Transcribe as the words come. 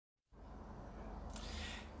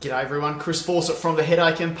G'day everyone, Chris Fawcett from the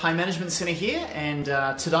Headache and Pain Management Centre here, and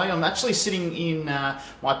today I'm actually sitting in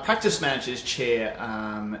my practice manager's chair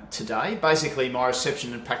today. Basically my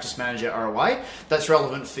reception and practice manager are away. That's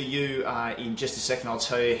relevant for you in just a second. I'll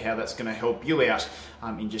tell you how that's going to help you out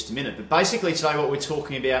in just a minute. But basically today what we're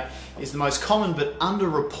talking about is the most common but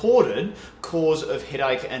underreported cause of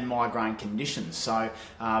headache and migraine conditions. So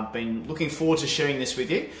I've been looking forward to sharing this with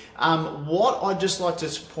you. What I'd just like to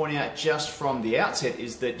point out just from the outset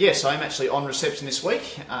is that yes, I'm actually on reception this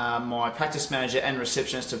week. My practice manager and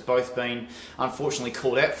receptionist have both been unfortunately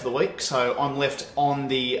called out for the week, so I'm left on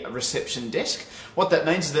the reception desk. What that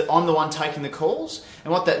means is that I'm the one taking the calls,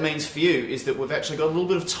 and what that means for you is that we've actually got a little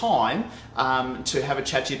bit of time to have a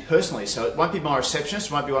chat to you personally. So it won't be my receptionist,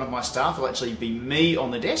 it won't be one of my staff, it'll actually be me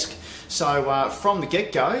on the desk. So from the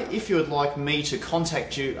get-go, if you would like me to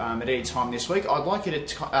contact you at any time this week, I'd like you to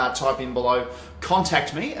type in below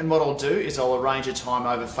contact me, and what I'll do is I'll arrange a time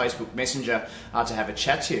over Facebook Messenger to have a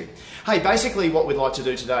chat to you. Hey, basically what we'd like to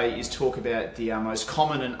do today is talk about the most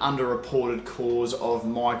common and underreported cause of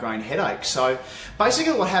migraine headache. So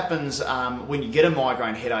basically what happens when you get a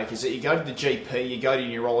migraine headache is that you go to the GP, you go to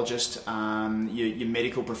your neurologist, your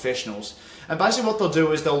medical professionals, and basically what they'll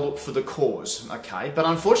do is they'll look for the cause, okay? But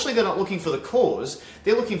unfortunately they're not looking for the cause,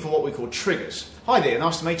 they're looking for what we call triggers. Hi there,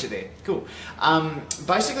 nice to meet you there, cool.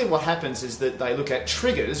 Basically what happens is that they look at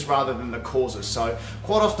triggers rather than the causes. So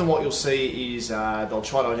quite often what you'll see is they'll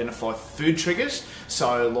try to identify food triggers.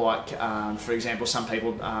 So like, for example, some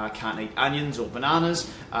people can't eat onions or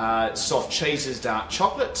bananas, soft cheeses, dark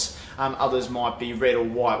chocolates. Others might be red or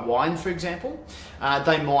white wine, for example.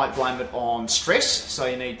 They might blame it on stress, so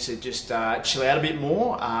you need to just chill out a bit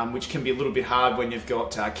more, which can be a little bit hard when you've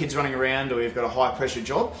got kids running around or you've got a high pressure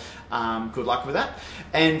job. Good luck with that.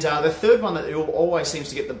 And the third one that always seems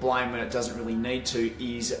to get the blame when it doesn't really need to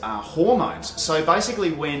is hormones. So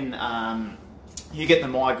basically when you get the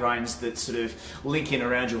migraines that sort of link in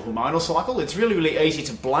around your hormonal cycle, it's really, really easy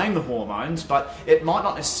to blame the hormones, but it might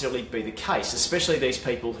not necessarily be the case, especially these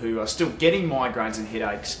people who are still getting migraines and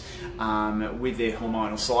headaches with their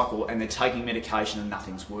hormonal cycle and they're taking medication and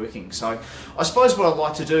nothing's working. So I suppose what I'd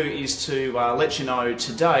like to do is to let you know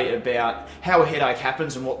today about how a headache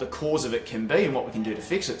happens and what the cause of it can be and what we can do to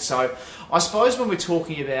fix it. So I suppose when we're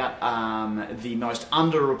talking about the most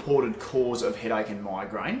underreported cause of headache and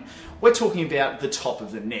migraine, we're talking about the top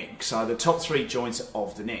of the neck, so the top three joints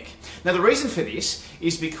of the neck. Now the reason for this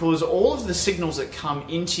is because all of the signals that come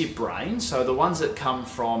into your brain, so the ones that come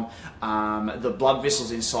from the blood vessels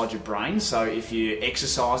inside your brain, so if you're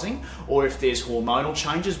exercising or if there's hormonal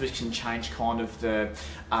changes which can change kind of the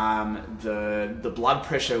blood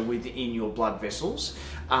pressure within your blood vessels,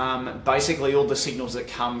 basically all the signals that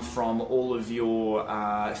come from all of your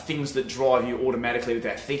things that drive you automatically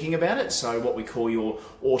without thinking about it, so what we call your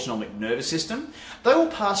autonomic nervous system, they all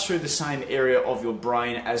pass through the same area of your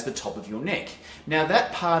brain as the top of your neck. Now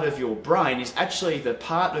that part of your brain is actually the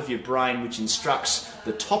part of your brain which instructs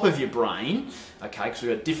the top of your brain, okay, because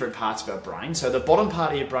we've got different parts of our brain. So the bottom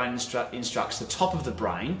part of your brain instructs the top of the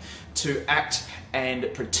brain to act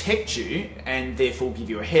and protect you and therefore give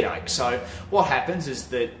you a headache. So what happens is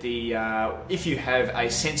that if you have a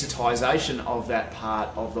sensitization of that part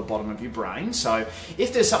of the bottom of your brain, so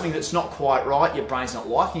if there's something that's not quite right, your brain's not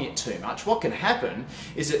liking it too much, what can happen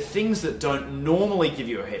is that things that don't normally give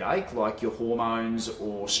you a headache, like your hormones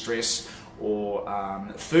or stress or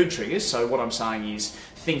food triggers, so what I'm saying is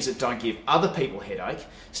things that don't give other people headache,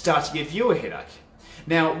 start to give you a headache.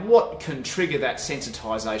 Now, what can trigger that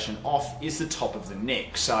sensitization off is the top of the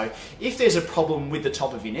neck. So if there's a problem with the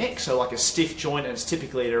top of your neck, so like a stiff joint and it's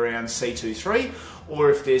typically at around C2-3, or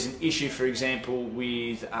if there's an issue, for example,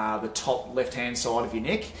 with the top left-hand side of your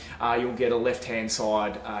neck, you'll get a left-hand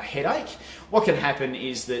side headache. What can happen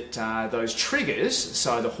is that those triggers,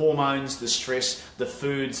 so the hormones, the stress, the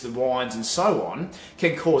foods, the wines and so on,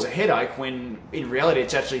 can cause a headache when in reality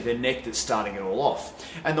it's actually the neck that's starting it all off.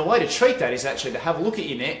 And the way to treat that is actually to have a look at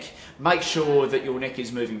your neck, make sure that your neck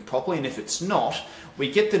is moving properly, and if it's not, we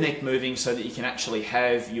get the neck moving so that you can actually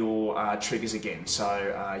have your triggers again.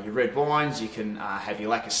 So your red wines, you can have your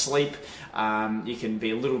lack of sleep, you can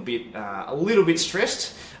be a little bit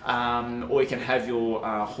stressed, or you can have your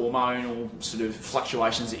hormonal sort of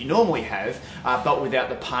fluctuations that you normally have, but without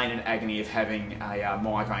the pain and agony of having a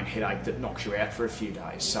migraine headache that knocks you out for a few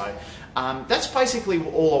days. So that's basically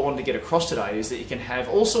all I wanted to get across today, is that you can have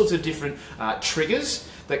all sorts of different triggers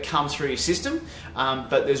that come through your system,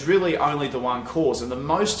 but there's really only the one cause, and the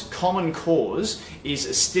most common cause is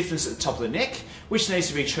a stiffness at the top of the neck, which needs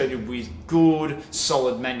to be treated with good,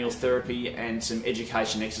 solid manual therapy and some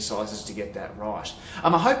education exercises to get that right.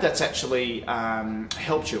 I hope that's actually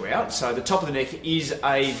helped you out. So the top of the neck is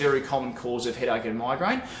a very common cause of headache and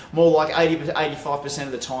migraine. More like 80 to 85%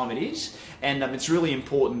 of the time it is. And it's really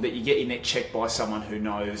important that you get your neck checked by someone who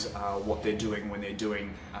knows what they're doing when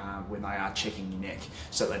they are checking your neck,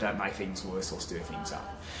 so they don't make things worse or stir things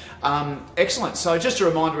up. Excellent. So just a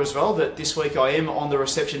reminder as well that this week I am on the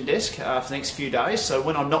reception desk for the next few days. So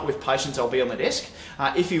when I'm not with patients, I'll be on the desk.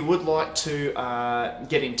 If you would like to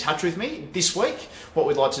get in touch with me this week, what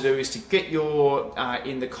we'd like to do is to get your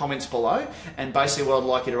in the comments below, and basically what I'd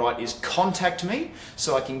like you to write is contact me,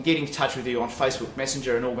 so I can get in touch with you on Facebook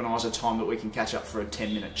Messenger and organise a time that we can catch up for a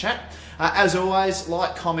 10-minute chat. As always,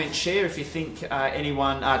 like, comment, share if you think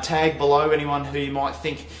anyone, tag below anyone who you might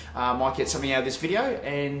think might get something out of this video.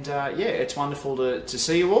 And yeah, it's wonderful to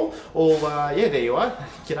see you all. Yeah, there you are.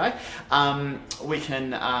 G'day. We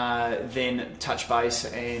can then touch base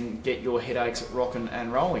and get your headaches rocking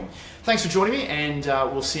and rolling. Thanks for joining me, and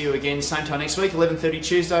we'll see you again same time next week, 11:30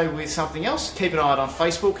 Tuesday, with something else. Keep an eye out on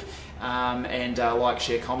Facebook, and like,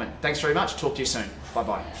 share, comment. Thanks very much. Talk to you soon.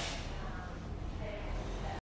 Bye-bye.